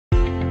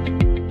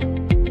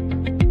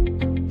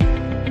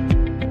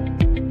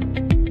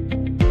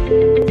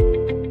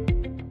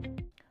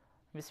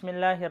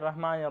Bismillahir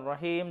Rahmanir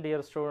Rahim.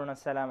 Dear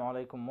students, Assalamu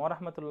alaikum wa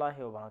rahmatullahi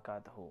wa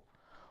barakatuhu.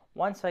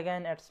 Once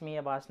again, it's me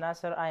Abbas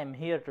Nasser. I am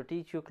here to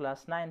teach you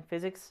class 9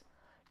 physics,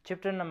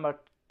 chapter number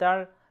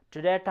 3.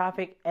 Today's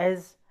topic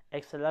is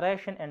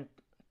acceleration and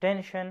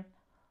tension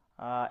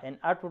in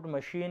Atwood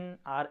machine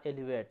or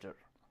elevator.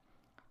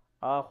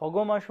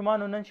 خوګو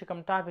ماشومانو نن چې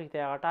کوم ټاپک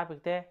دی هغه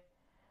ټاپک دی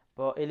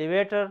په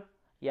الیویټر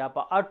یا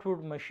په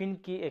اټوډ ماشین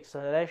کې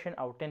اکسلریشن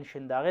او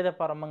ټینشن د هغې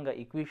دپاره موږ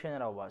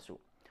ایکویشن راوباسو.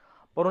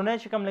 پرونی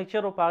چې کوم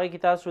لیکچر و په هغې کې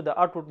تاسو د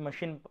اټوډ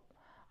ماشین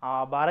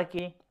باره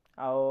کې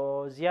او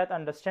زیات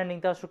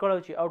انډرسټینډینګ تاسو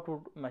کړی چې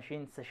اټوډ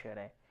ماشین څه شی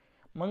دی.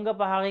 موږ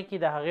په هغې کې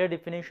د هغې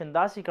ډیفینیشن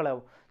داسې کړی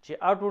چې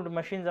اټوډ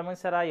ماشین زموږ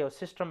سره یو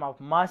سیسټم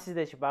اف ماسز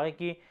دی چې په هغې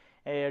کې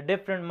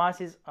ډفرنټ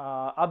ماسز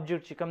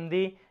ابجکټ چې کوم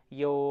دی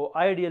یو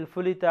آیډیل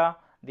فولي ته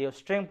د یو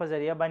سټرنګ په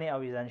ذریعه باندې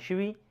اویزان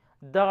شوي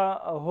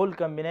دغه هول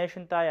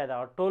کمبینیشن ته یا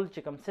دغه ټول چې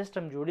کوم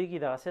سیسټم جوړیږي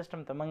دغه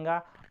سیسټم ته موږ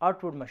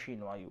اټوډ ماشین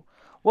وایو.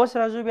 اوس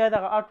راځو بیا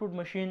دغه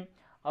اټوډ ماشین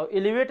او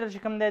الیویټر چې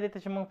کوم دی دې ته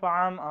چې موږ په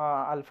عام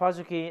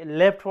الفاظو کې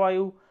لیفټ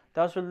وایو.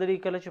 تاسو لري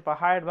کله چې په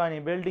هایټ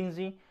باندې بلډینګ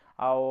ځي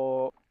او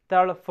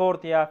تھرډ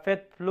فورث یا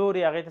فیفت فلور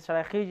یا هغې ته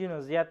سړی خیږي نو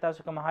زیات تاسو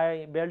کوم های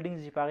بلډینګ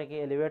ځي په هغې کې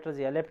الیویټرز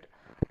یا لیفټ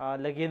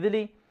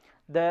لګېدلي.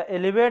 د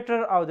الیویټر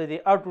او د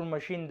اټوډ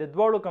ماشین د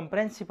دواړو کوم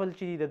پرنسپل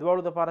چې دي د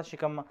دواړو دپاره چې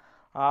کوم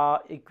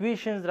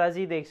ایکویشنز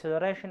راځي د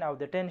اکسلریشن او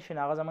د ټینشن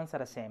هغه زموږ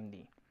سره سیم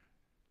دي.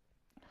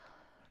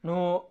 نو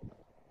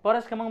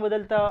فرض که موږ به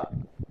دلته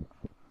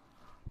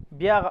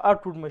بیا هغه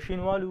اټوډ ماشین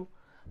والو.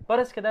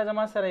 فرض که دا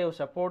زما سره یو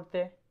سپورټ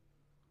دی،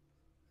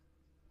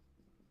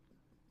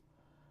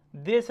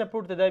 دې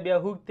سپورټ ته دا بیا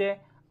هوک دی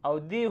او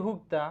دې هوک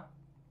ته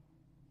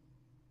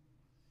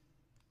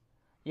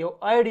یو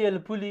آیډیل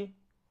پولي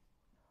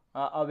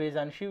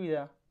اویزان شوي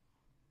ده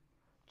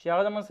چې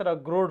هغه زموږ سره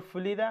ګروډ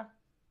فولي ده.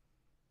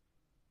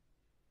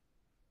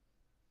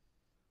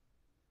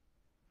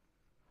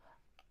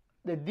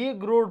 د دې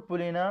ګروډ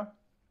پولي نه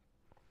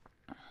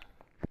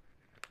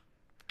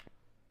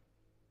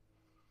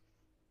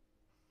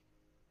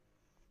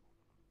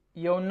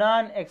یو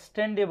نان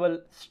ایکسټینډیبل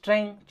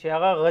سټرنګ چې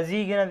هغه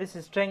غځیږي نه داسې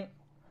سټرنګ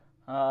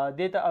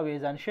دې ته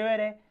اویزان شوی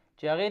دی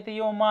چې هغې ته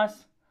یو ماس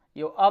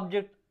یو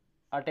آبجکټ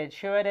اټیچ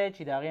شوی دی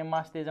چې د هغې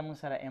ماس دی زموږ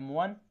سره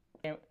M1،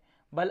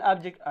 بل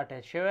آبجکټ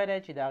اټیچ شوی دی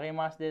چې د هغې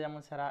ماس دی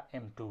زموږ سره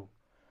M2.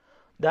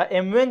 دا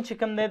M1 چې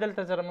کوم دی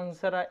دلته زموږ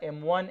سره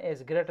M1 is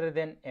greater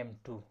than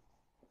M2.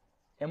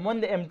 M1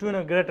 د M2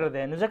 نه ګریټر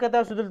دی نو ځکه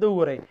تاسو دلته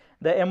وګورئ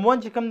د M1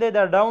 چې کوم دی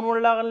دا ډاون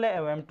ورډ راغلی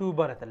او M2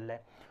 بره تللی.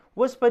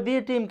 اوس په دې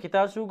ټیم کې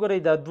تاسو وګورئ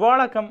دا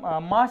دواړه کوم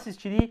ماسز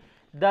چې دي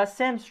دا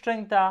سیم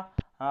سټرنګ ته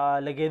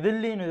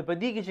لګېدلي نو په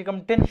دې کې چې کوم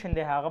ټینشن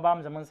دی هغه به هم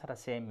زموږ سره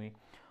سیم وي.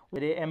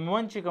 د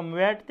M1 چې کوم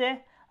ویټ دی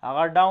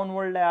هغه ډاون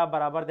ورډ دی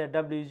برابر دی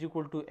W is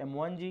equal to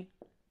M1G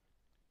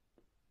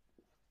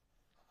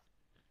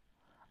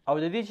او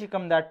د دې چې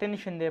کوم دا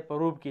ټینشن دی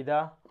په روپ کې دا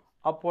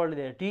اپورډ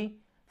دی T.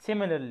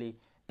 سیملرلی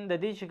د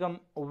دې چې کوم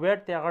ویټ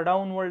دی هغه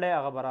ډاون ورډ دی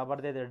هغه برابر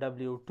دی د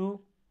W2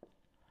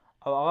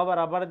 او هغه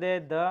برابر دی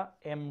د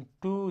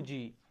M2G.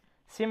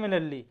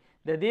 سیملرلی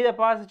د دې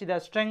دپاسه چې دا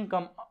سټرنګ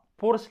کوم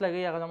فورس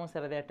لګوي هغه زموږ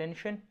سره دی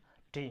ټینشن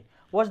T.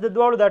 اوس د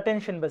دواړو دا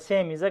ټینشن به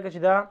سیم وي ځکه چې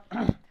دا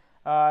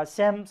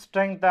سیم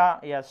سټرنګ ته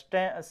یا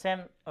سیم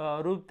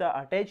روپ ته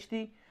اټیچ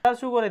دي.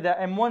 تاسو وګورئ د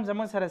M1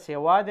 زموږ سره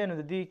سیوا دی نو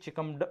د دې چې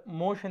کوم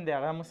موشن دی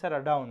هغه زموږ سره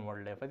ډاون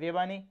ورډ دی. په دې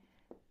باندې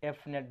F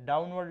نت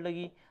ډاون ورډ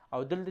لګي او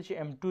دلته چې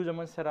M2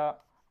 زموږ سره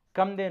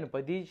کم دی نو په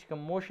دې چې کوم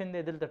موشن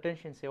دی دلته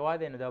ټینشن سیوا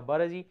دی نو دا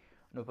بره ځي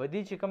نو په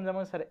دې چې کوم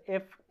زموږ سره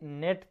F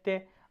نت دی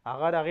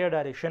هغه د هغې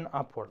ډایرکشن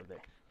اپورډ دی.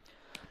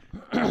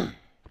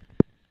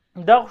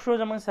 دا خو شو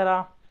زموږ سره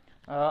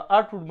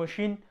اټوډ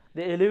ماشین. د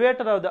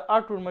الیویټر او د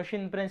اټوډ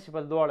ماشین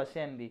پرنسپل دواړه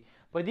سیم دي.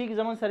 په دې کې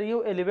زموږ سره یو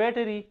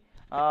الیویټر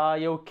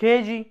یو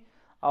کیجي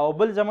او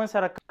بل زموږ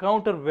سره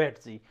کاونټر ویټ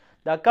ځي.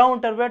 دا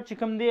کاونټر ویټ چې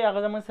کوم دی هغه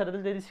زموږ سره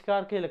دلته داسې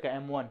کار کوي لکه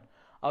M1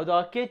 او دا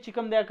کیج چې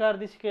کوم دی کار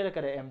داسې کوي لکه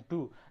M2.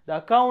 دا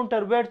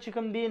کاونټر ویټ چې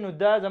کوم دی نو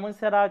دا زموږ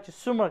سره چې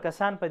څومره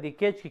کسان په دې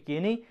کیج کې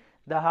کینی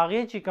د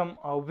هغې چې کوم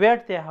ویټ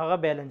دی هغه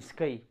بیلنس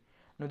کوي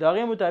نو د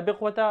هغې مطابق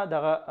ورته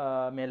دغه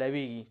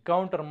میلاویږي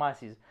کاونټر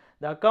ماسز.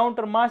 دا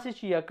کاونټر ماسز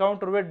چې یا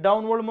کاونټر ویټ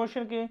ډاون ورډ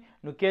موشن کوي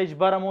نو کیج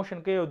بره موشن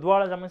کوي او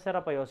دواړه زموږ سره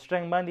په یو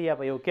سټرنګ باندې یا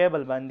په یو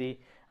کیبل باندې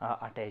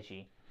اټیچ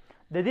وي.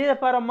 د دې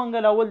لپاره موږ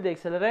اول د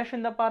اکسلریشن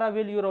دپاره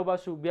ویلیو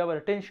راوباسو بیا به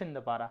د ټینشن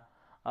دپاره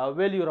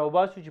ویلیو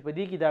راوباسو چې په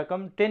دې کې دا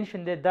کم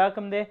ټینشن دی دا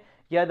کم دی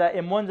یا دا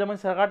M1 زموږ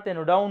سره غټ دی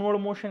نو ډاون ورډ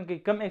موشن کوي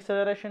کم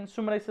اکسلریشن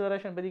څومره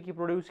اکسلریشن په دې کې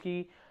پروډیوس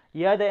کیږي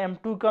یا د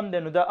M2 کم دی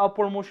نو دا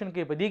اپورډ موشن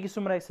کوي په دې کې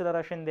څومره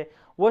اکسلریشن دی.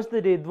 اوس د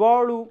دې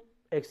دواړو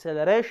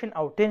اکسلریشن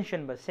او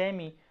ټینشن به سیم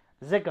وي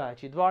ځکه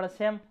چې دواړه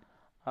سیم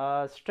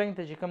سټرنګ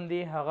ته چې کوم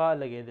دی هغه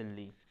لګېدل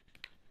دي.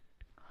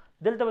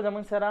 دلته به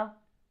زموږ سره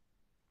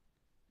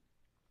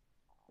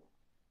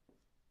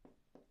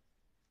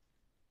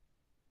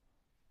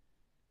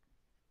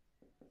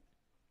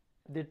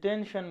the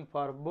tension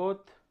for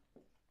both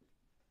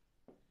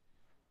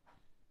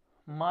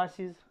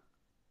masses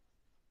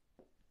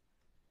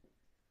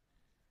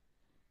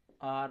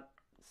are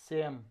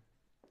same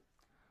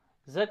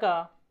ځکه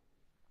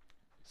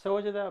څه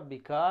وجه ده؟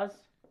 because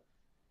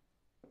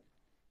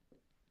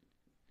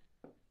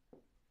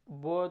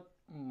both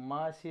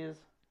masses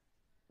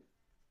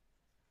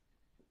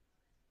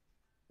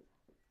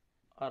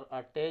are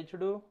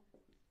attached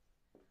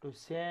to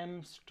same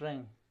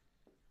string.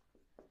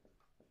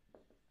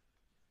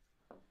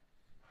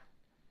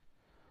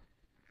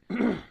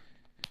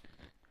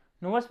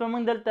 نو اوس به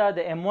موږ دلته د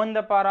M1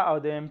 دپاره او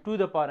د M2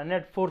 دپاره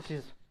نیټ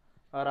فورسز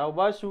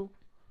راوباسو.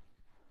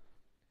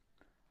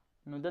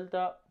 نو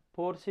دلته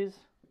forces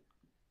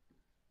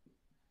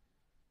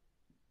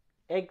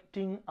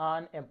acting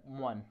on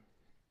M1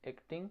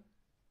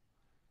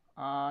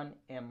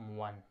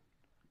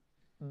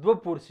 دوه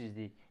فورسز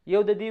دي،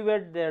 یو د دې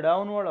ویټ دی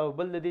ډاونورډ او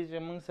بل د دې چې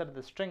موږ سره د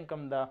سټرنګ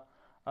کوم د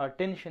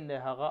ټینشن دی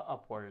هغه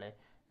اپورډ دی.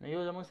 نو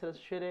یو زموږ سره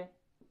څه شی دی؟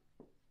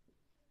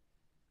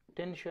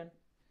 ټینشن،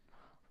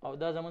 او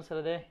دا زموږ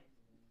سره دی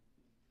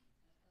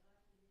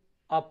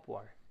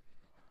اپورډ.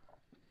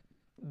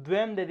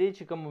 دویم د دې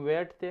چې کوم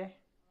ویټ دی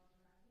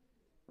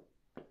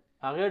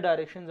هغې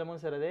ډایرکشن زموږ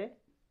سره دی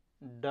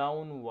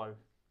ډاونورډ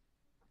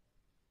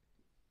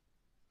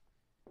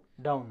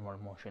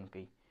موشن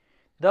کوي.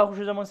 دا خو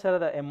شو زموږ سره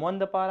د M1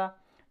 دپاره.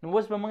 نو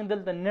اوس به موږ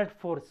دلته نیټ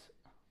فورس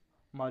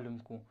معلوم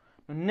کړو.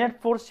 نو نیټ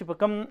فورس چې په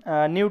کوم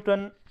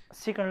نیوټن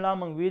سیکنډ لا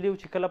موږ ویلي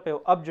چې کله په یو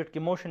ابجکټ کې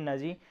موشن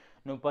راځي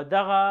نو په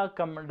دغه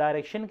کم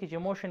ډایرکشن کې چې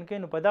موشن کوي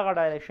نو په دغه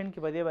ډایرکشن کې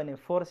په دې باندې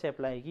فورس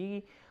اپلای کیږي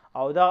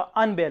او دا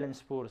انبیلنس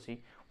فورس وي.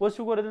 اوس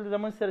وګوره دلته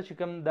زموږ سره چې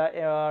کوم دا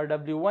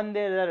W1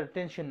 دی دا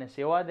ټینشن نه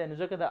سیوا دی، نو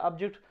ځکه دا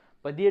ابجکټ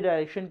په دې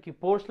ډایرکشن کې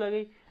فورس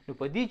لګوي، نو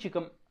په دې چې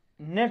کوم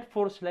نیټ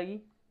فورس لګي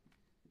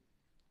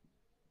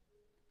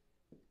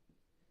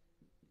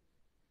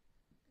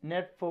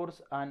net force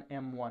on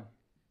M1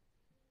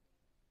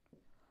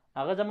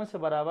 هغه زموږ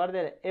سره برابر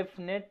دی F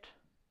net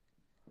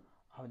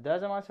او دا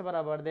زما سره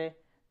برابر دی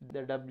د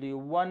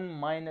W1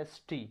 minus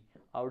T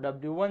او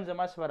W1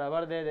 زما سره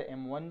برابر دی د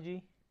M1G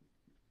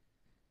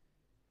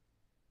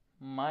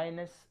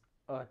minus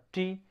T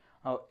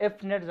او F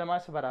net زما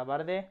سره برابر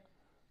دی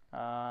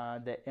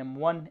د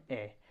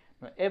M1A.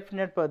 نو F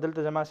net په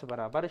دلته زما سره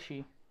برابر شي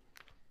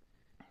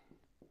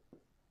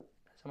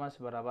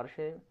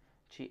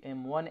چې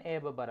M1A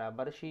به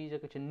برابر شي،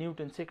 ځکه چې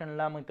نیوټن سیکنډ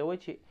لا موږ ته وایي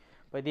چې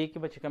په دې کې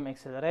به چې کوم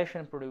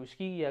اکسلریشن پروډیوس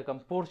کېږي یا کوم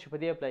فورس چې په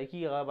دې اپلای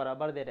کېږي هغه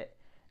برابر دی د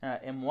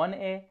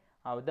M1A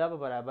او دا به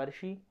برابر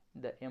شي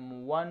د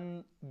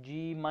M1G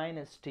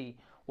minus T.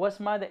 اوس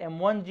ما د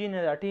M1G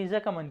نه دا T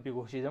ځکه منفي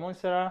کړو چې زموږ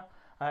سره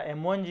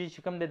M1G چې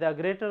کوم دی دا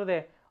ګریټر دی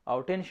او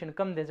ټینشن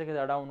کم دی ځکه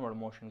دا ډاونورډ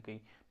موشن کوي.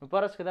 نو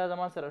فرض که دا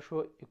زما سره شو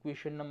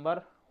اکویشن نمبر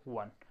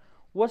 1.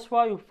 اوس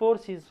وایو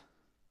فورسز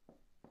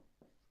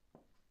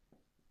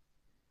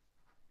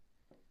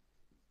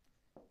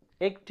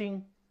acting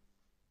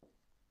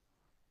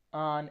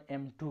on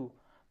M2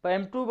 په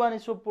M2 باندې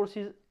څو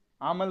فورسز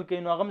عمل کوي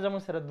نو هغه هم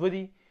زموږ سره دوه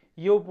دي.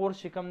 یو فورس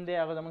چې کوم دی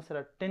هغه زموږ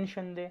سره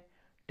ټینشن دی،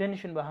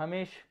 ټینشن به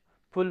همیش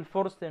فل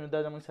فورس دی، نو دا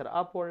زموږ سره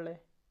اپورډ دی.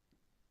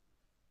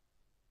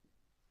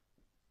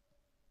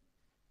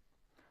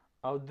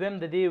 او دویم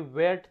د دې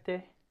ویټ دی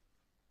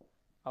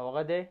او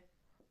هغه دی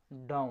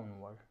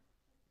ډاونورډ.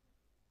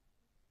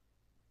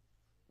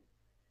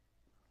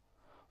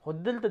 خو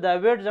دلته دا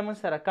ویټ زموږ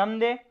سره کم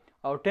دی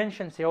او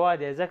ټینشن سیوا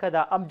دی ځکه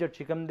دا ابجکټ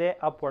چې کوم دی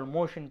اپورډ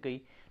موشن کوي.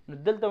 نو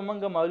دلته موږ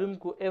معلوم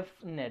کو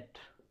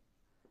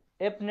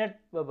F net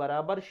به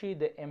برابر شي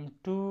د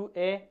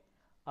M2A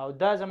او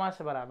دا زما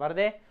سره برابر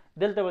دی.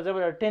 دلته به زه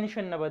به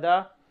ټینشن نه به دا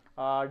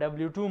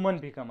W2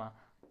 منفي کړم،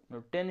 نو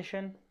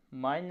ټینشن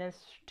ماینس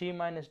T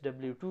ماینس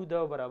W2 دا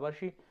برابر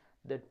شي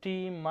د T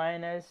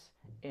ماینس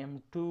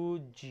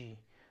M2G.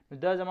 نو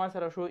دا زما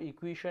سره شو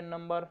اکویشن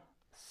نمبر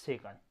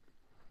 2.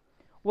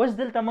 اوس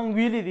دلته موږ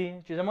ویلي دي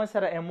چې زموږ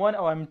سره M1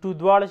 او M2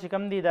 دواړه چې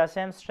کوم دي دا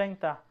سیم سټرنګ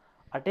ته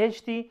اټیچ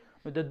دي،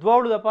 نو د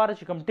دواړو لپاره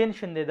چې کوم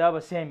ټینشن دی دا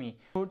به سیم وي.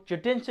 نو چې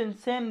ټینشن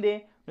سیم دی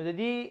نو د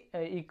دې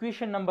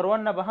اکویشن نمبر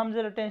 1 نه به هم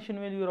زه د ټینشن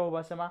ویلیو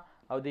راوباسم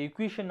او د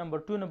اکویشن نمبر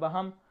 2 نه به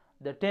هم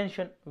د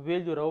ټینشن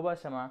ویلیو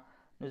راوباسم.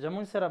 نو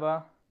زموږ سره به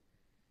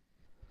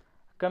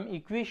کوم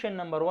اکویشن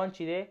نمبر 1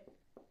 چې دی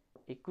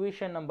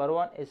اکویشن نمبر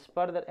 1 is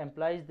further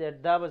implies that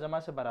دا به زما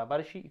سره برابر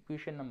شي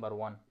اکویشن نمبر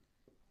 1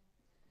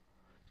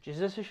 چې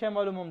زه څه شی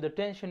معلوموم د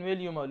ټینشن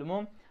ویلیو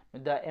معلوموم. نو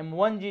دا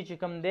M1G چې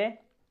کوم دی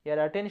یا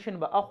دا ټینشن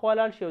به اخوا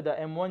لاړ شي او دا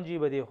M1G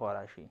به دې خوا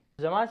راشي.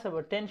 زما سره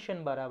به ټینشن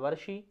برابر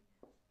شي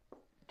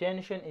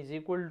ټینشن is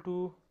equal to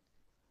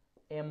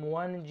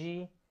M1G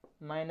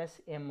minus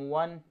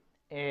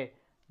M1A.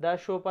 دا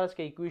شو پاس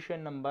که اکویشن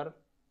نمبر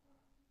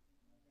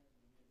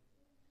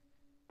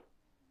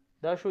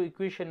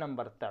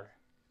third.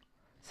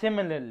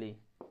 Similarly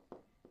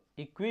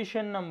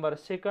equation number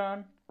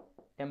 2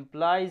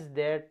 implies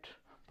that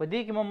په دې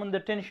کې موږ د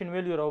ټینشن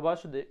ویلیو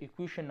راوباسو د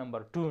اکویشن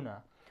نمبر 2 نه.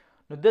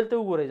 نو دلته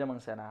وګورئ زموږ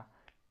سره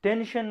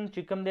ټینشن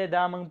چې کوم دی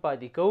دا موږ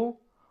پاتې کوو،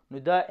 نو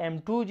دا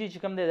M2G چې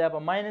کوم دی دا په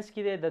ماینس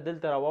کې دی، دا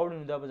دلته راواوړو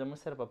نو دا به زموږ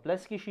سره په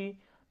پلس کې شي.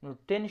 نو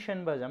ټینشن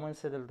به زموږ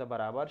سره دلته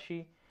برابر شي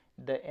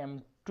د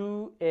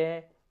M2A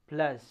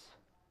پلس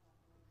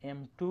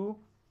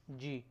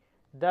M2G.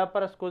 دا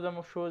پرس کو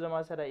زموږ شو زما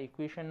سره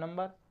اکویشن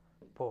نمبر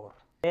 4.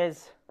 As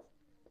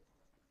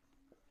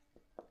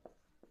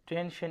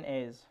tension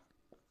is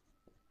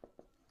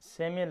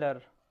similar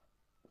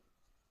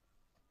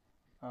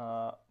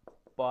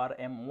for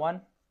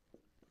M1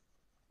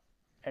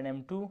 and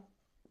M2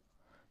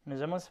 نو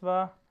زموږ څخه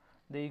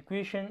د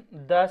equation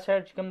دا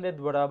سایډ چې کوم دی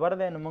برابر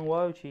دی نو موږ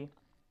وایو چې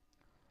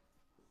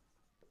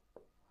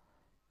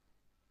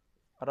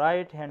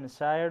right hand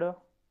side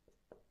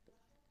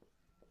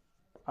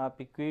of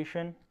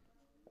equation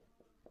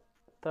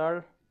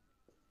third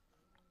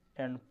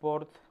and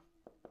fourth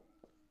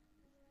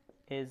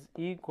is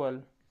equal,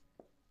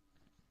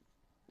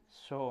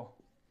 so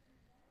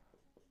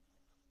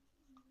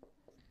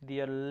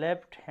their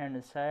left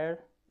hand side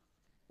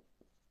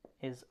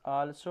is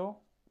also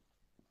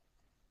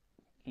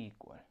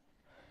equal.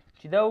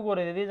 چې دا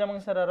وګورئ د دې زموږ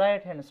سره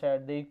right hand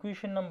side د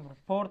equation number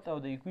 4 او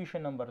د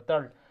equation number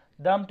 3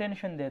 دا هم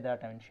ټینشن دی دا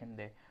ټینشن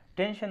دی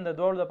ټینشن د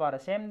دوړو لپاره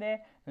سیم دی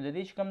نو د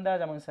دې چې کوم دا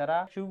زموږ سره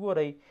چې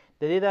وګورئ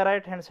د دې دا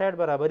right hand side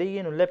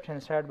برابرېږي نو left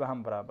hand side به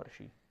هم برابر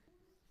شي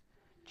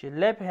چې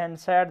left hand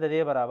side د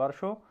دې برابر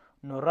شو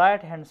نو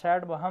right hand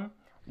side به هم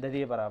د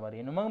دې برابر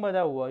وي نو موږ به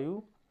دا ووایو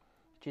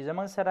چې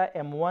زموږ سره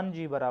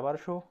M1G برابر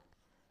شو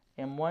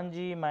M1G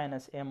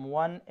minus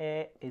M1A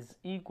is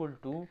equal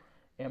to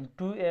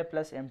M2A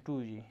plus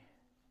M2G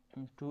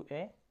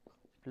M2A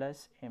plus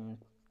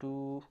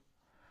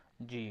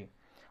M2G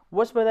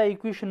اوس به دا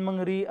equation موږ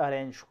ری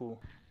ارینج کو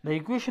د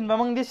equation به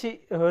موږ داسې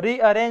ری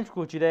ارینج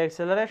کو چې د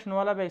acceleration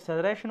والا به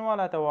acceleration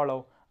والا ته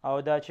واړو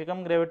او دا چې کوم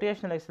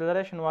gravitational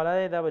acceleration والا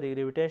دی دا به د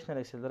gravitational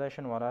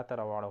acceleration والا ته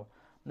راواړو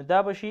نو دا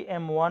به شي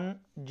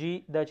M1G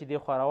دا چې دی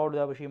خوا راواړو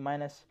دا به شي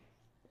minus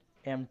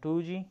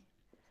M2G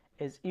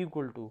is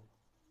equal to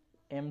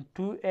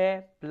M2A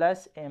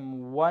plus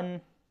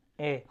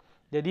M1A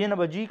د دې نه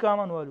به G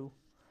کامن والو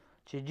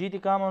چې G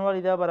تی کامن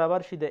والی دا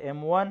برابر شي د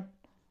M1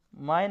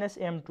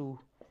 minus M2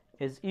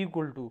 is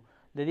equal to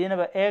د دې نه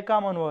به A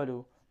کامن والو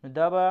نو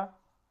دا به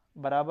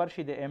برابر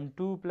شي د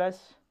M2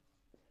 plus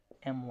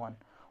M1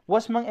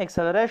 اوس موږ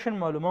acceleration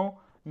معلومو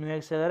نو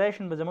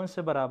acceleration به زموږ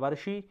سره برابر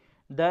شي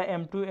دا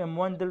M2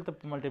 M1 دلته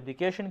په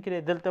multiplication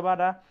کې دلته به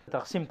دا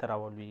تقسیم ته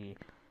راولوي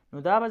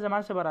نو دا به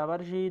زموږ سره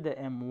برابر شي د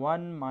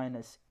M1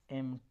 minus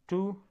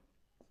M2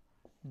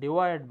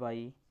 divided by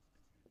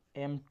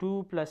M2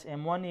 plus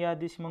M1 یا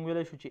داسې موږ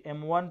ویلی شو چې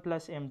M1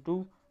 plus M2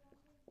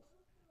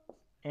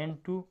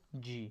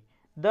 N2G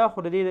دا خو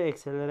د دې د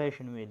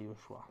acceleration ویلیو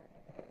شوه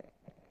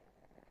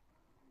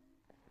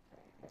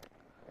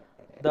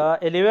د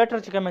الیویټر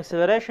چې کوم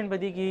acceleration په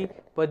دې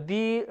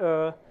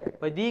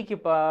کې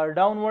په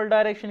ډاونورډ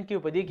ډایرکشن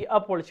کې په دې کې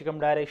اپورډ چې کوم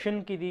ډایرکشن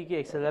کې دې کې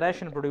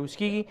acceleration پروډیوس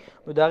کیږي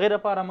نو د هغې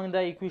لپاره موږ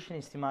دا equation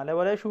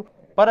استعمالولی شو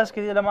فرض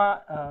کړئ دلته ما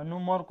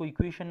نوم ورکړو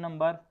equation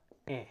number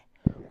A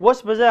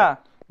اوس به زه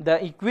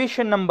د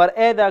equation number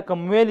A دا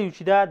کوم ویلیو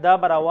چې دا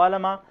به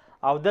راوالمه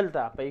او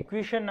دلته په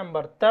equation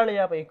number 3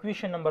 یا په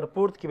equation number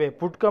 4 کې به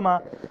پوټ کړمه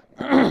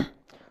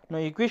نو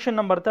equation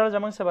number 3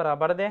 زموږ سره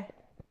برابر دی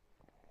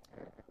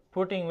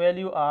putting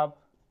value of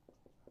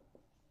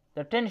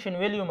the tension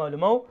value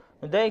معلومو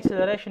نو دا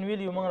acceleration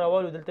value موږ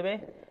راوالو دلته به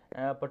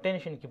په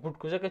tension کې پوټ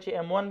کو ځکه چې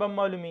M1 به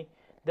معلومي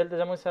دلته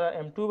زموږ سره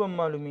M2 به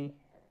معلومي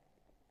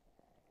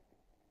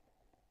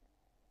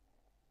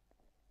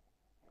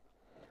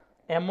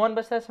M1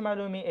 به ستاسو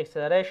معلومي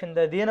acceleration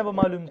د دې نه به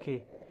معلوم کی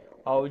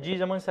او G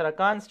زموږ سره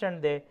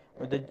constant دی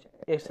نو د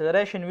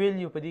acceleration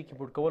value په دې کې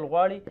پوټ کول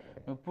غواړي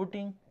نو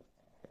putting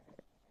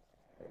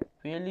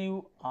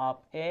value of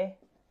A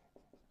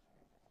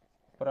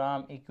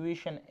from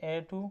equation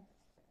A2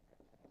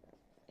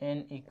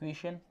 in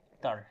equation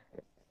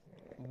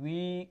 3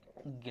 we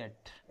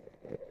get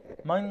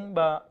من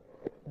با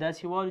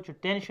داسې وایو چې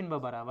tension به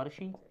برابر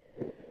شي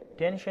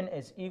tension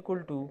is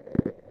equal to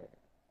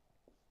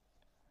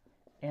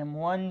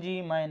M1G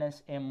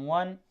minus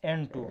M1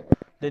 N2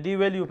 د دې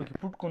ویلیو پکې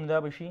پوټ کوم دا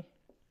به شي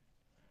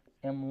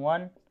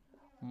M1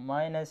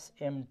 minus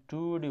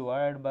M2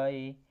 divided by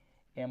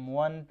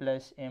M1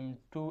 plus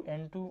M2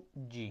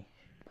 N2G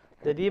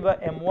د دې به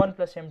M1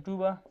 plus M2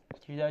 به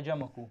چې دا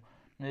جمع کو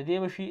نو د دې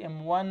به شي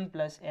M1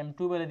 plus M2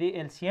 به د دې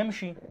LCM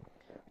شي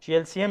چې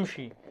LCM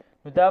شي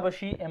نو دا به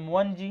شي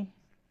M1G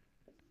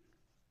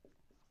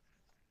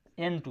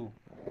N2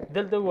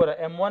 دلته وګوره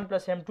M1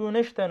 plus M2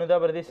 نشته نو دا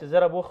به د دې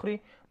ضرب وخوري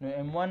نو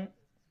M1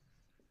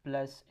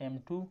 plus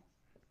M2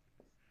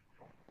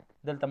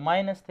 دلته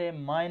ماینس دی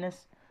ماینس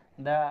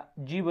دا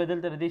G به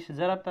دلته د دې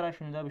ضرب ته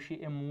راشي نو دا به شي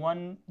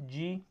M1G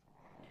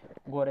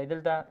ګورئ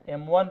دلته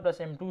M1 plus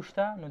M2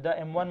 شته نو دا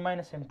M1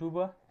 minus M2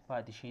 به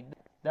پاتې شي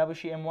دا به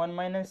شي M1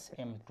 minus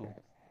M2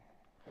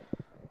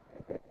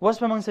 اوس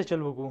به موږ څه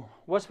چل وکړو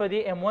اوس په دې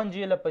M1G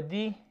له په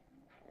دې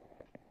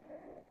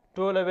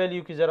ټوله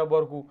ویلیو کې ضرب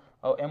ورکړو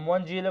او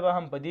M1G له به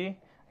هم په دې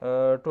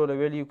ټوله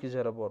ویلیو کې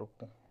ضرب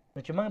ورکړو نو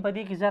چې موږ په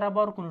دې کې ضرب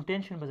ورکړو نو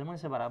ټینشن به زموږ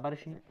سره برابر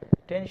شي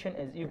ټینشن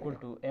از equal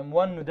to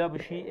M1 نو دا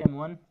به شي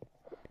M1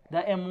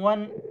 دا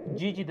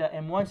M1G چې دا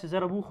M1 سره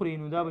ضرب وخوري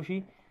نو دا به شي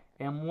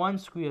M1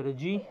 square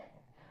G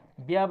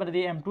بیا به د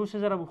M2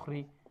 سره ضرب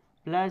وخوري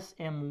پلس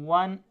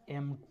M1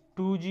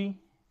 M2G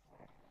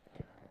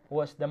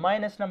اوس د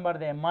ماینس نمبر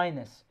دی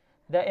ماینس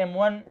دا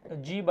m1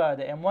 g به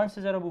د m1 څه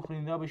ضرب وخوري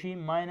دا به شي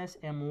ماینس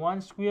m1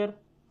 سکویر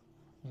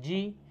g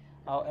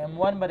او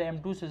m1 به د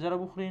m2 څه ضرب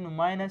وخوري نو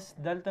ماینس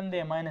دلته هم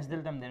دی ماینس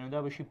دلته هم دی نو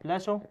دا به شي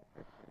پلس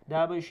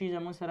دا به شي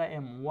زموږ سره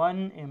m1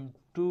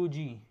 m2g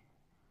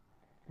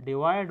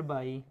ډیوایډ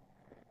بای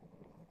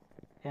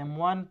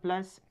m1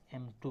 پلس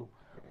m2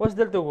 اوس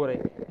دلته وګورئ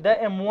دا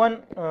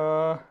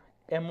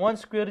m1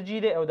 سکویر جی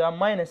دی او دا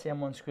ماینس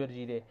m1 سکویر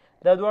جی دی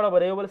دا دواړه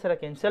به یو بل سره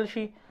کینسل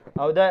شي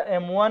او دا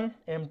m1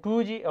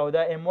 m2 جی او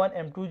دا m1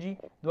 m2 جی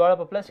دواړه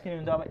په پلس کې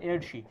نو دا به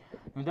ایډ شي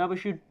نو دا به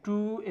شي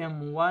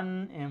 2m1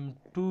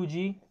 m2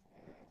 جی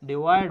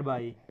ډیوایډ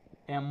بای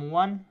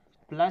m1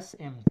 پلس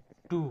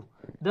m2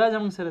 دا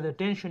زموږ سره د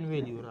ټینشن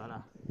ویلیو رااله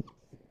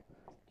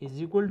از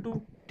ایکوال ټو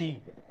t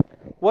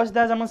اوس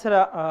دا زموږ سره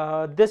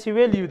داسې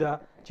ویلیو ده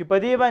چې په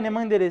دې باندې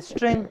موږ د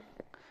ریسټرنګ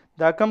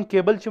دا کم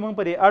کیبل چې موږ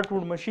په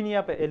اټوډ ماشین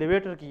یا په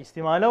الیویټر کې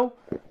استعمالو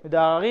د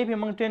هغې پې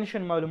موږ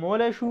ټینشن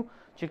معلومولی شو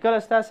چې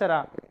کله ستا سره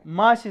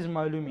ماسز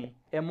معلومي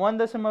m1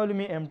 داسې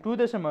معلومي m2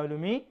 داسې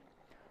معلومي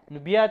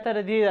نو بیا ته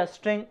د دې دا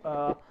سټرنګ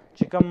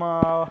چې کوم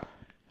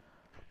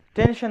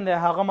ټینشن دی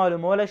هغه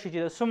معلومولی شي چې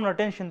د څومره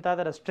ټینشن تا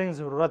ته د سټرنګ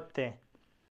ضرورت دی